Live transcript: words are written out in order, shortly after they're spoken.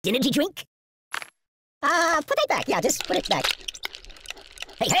Energy drink? Put that back. Yeah, just put it back.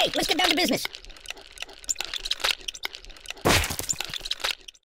 Hey, let's get down to business.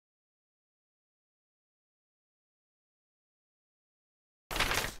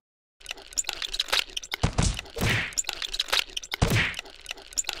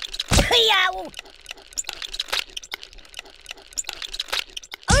 Yow!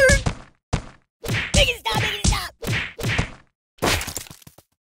 Make it stop, make it stop!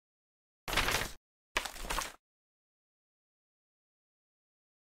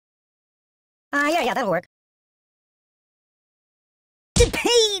 Yeah, that'll work. The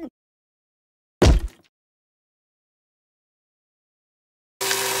pain!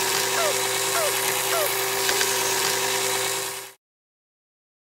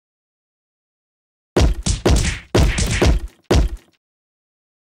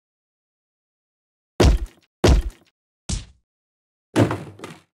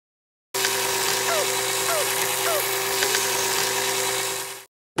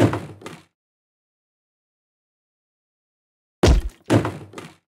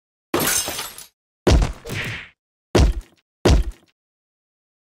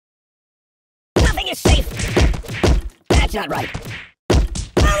 Nothing is safe! That's not right. Oh,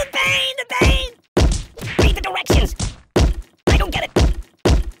 the pain! The pain! Read the directions! I don't get it!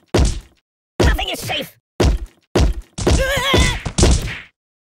 Nothing is safe!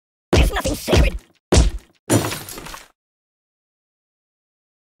 There's nothing sacred!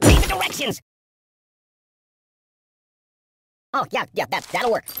 Read the directions! Oh, yeah,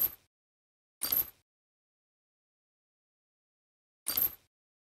 that'll work.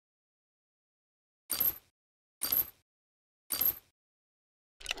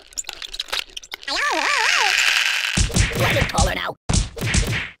 Do I look taller now?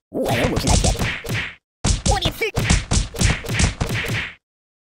 Ooh, I almost like that. What do you think?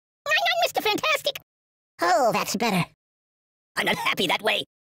 I'm Mr. Fantastic. Oh, that's better. I'm not happy that way.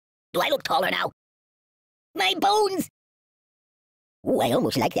 Do I look taller now? My bones! Ooh, I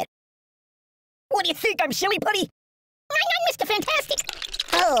almost like that. What do you think? I'm silly putty? I'm Mr. Fantastic.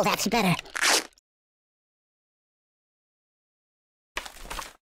 Oh, that's better.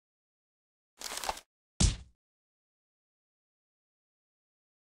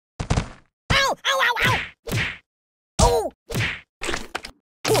 Ow! Ow, ow, ow! Oh!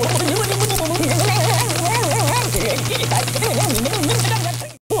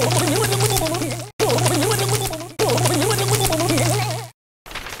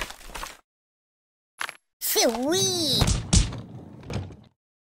 Sweet!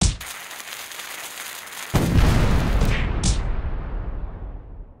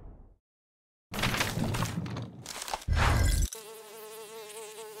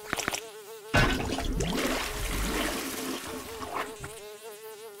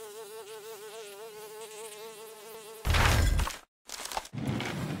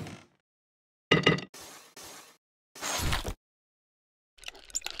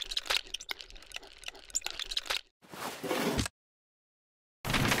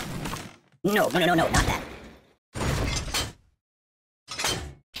 No, not that.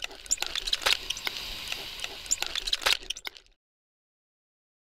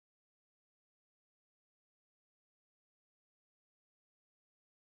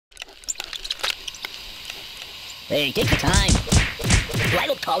 Hey, take your time. Do I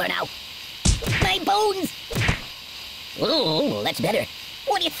look taller now? My bones! Ooh, that's better.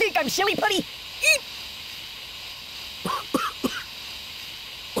 What do you think? I'm silly putty?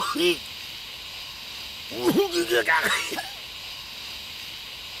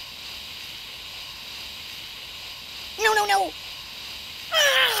 No!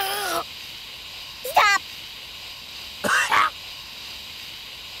 Stop!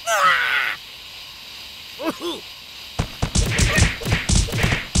 Ooh,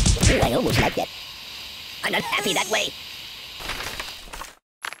 I almost like that. I'm not happy that way.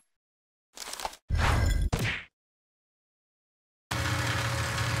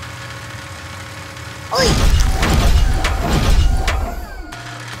 Oi!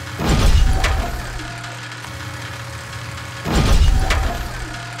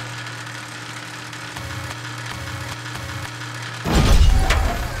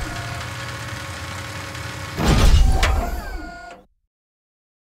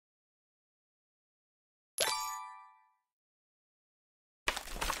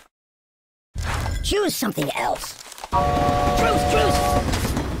 Choose something else. Truce!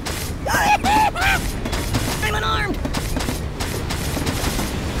 I'm unarmed!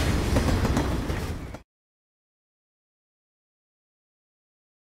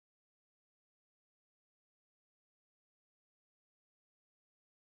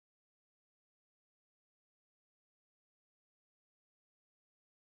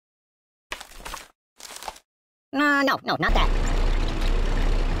 No, not that.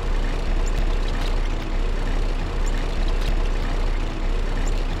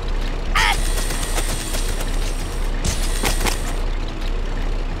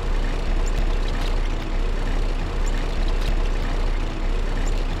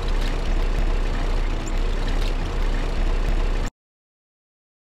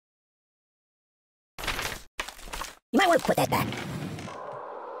 You might want to put that back.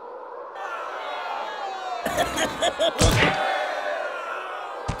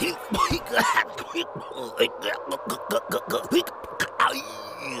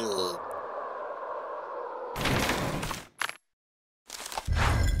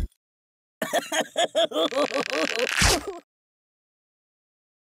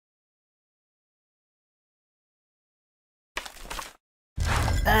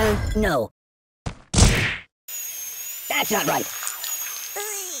 No. That's not right.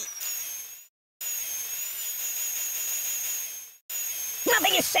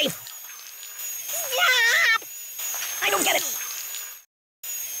 Nothing is safe. I don't get it.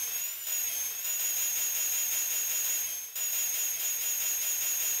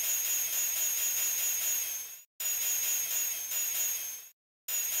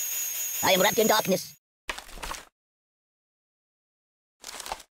 I am wrapped in darkness.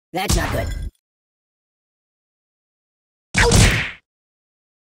 That's not good. Ouch!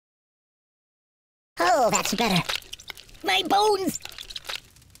 Oh, that's better. My bones!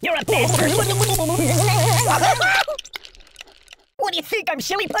 You're a bastard! What do you think? I'm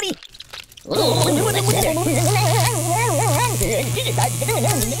silly putty?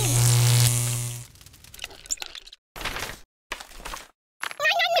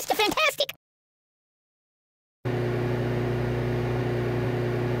 Mr. Fantastic!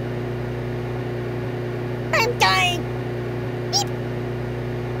 I'm dying! Beep.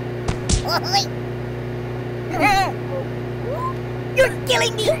 You're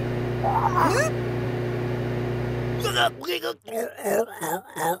killing me! Huh?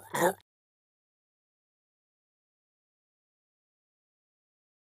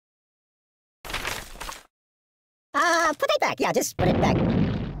 Put it back. Yeah, just put it back.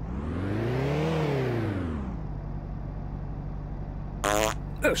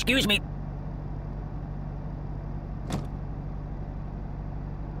 Oh, excuse me.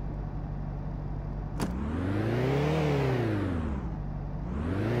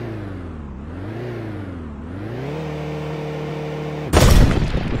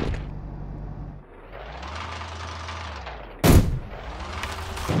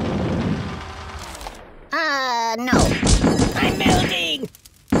 No. I'm melting!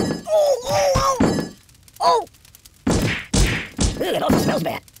 Oh! Ugh, it also smells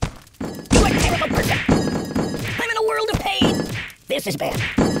bad. You're a terrible person! I'm in a world of pain! This is bad.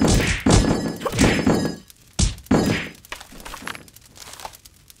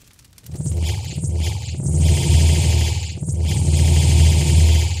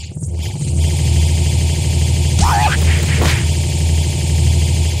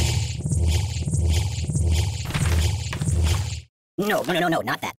 No,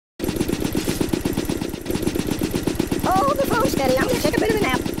 not that. Hold the phone steady. I'm gonna take a bit of a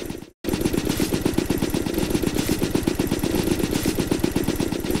nap.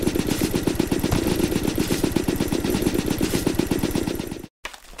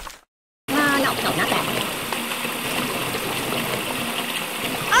 No, not that.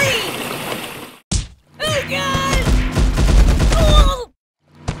 Oh, God!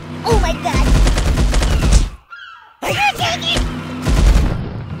 Oh, my God! I can't take it!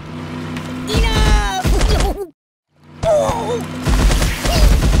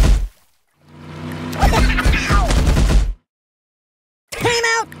 Time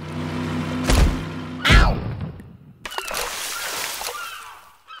out! Ow!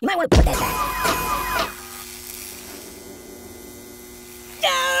 You might want to put that back.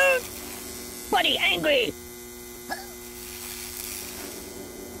 Don't! Buddy, angry!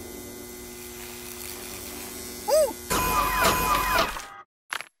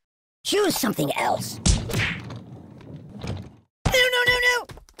 Choose something else. No!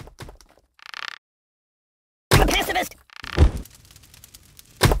 I'm a pacifist!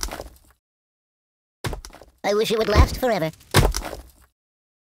 I wish it would last forever.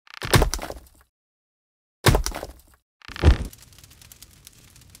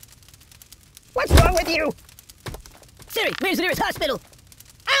 What's wrong with you? Siri, where's the nearest hospital?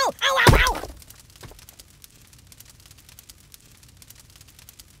 Ow!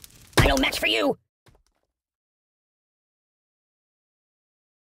 I don't match for you!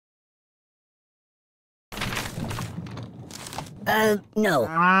 No.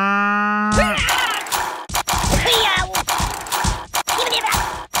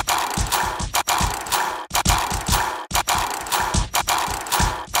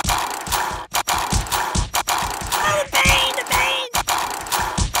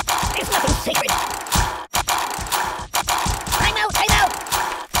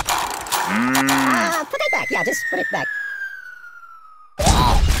 Put it back. Yeah, just put it back.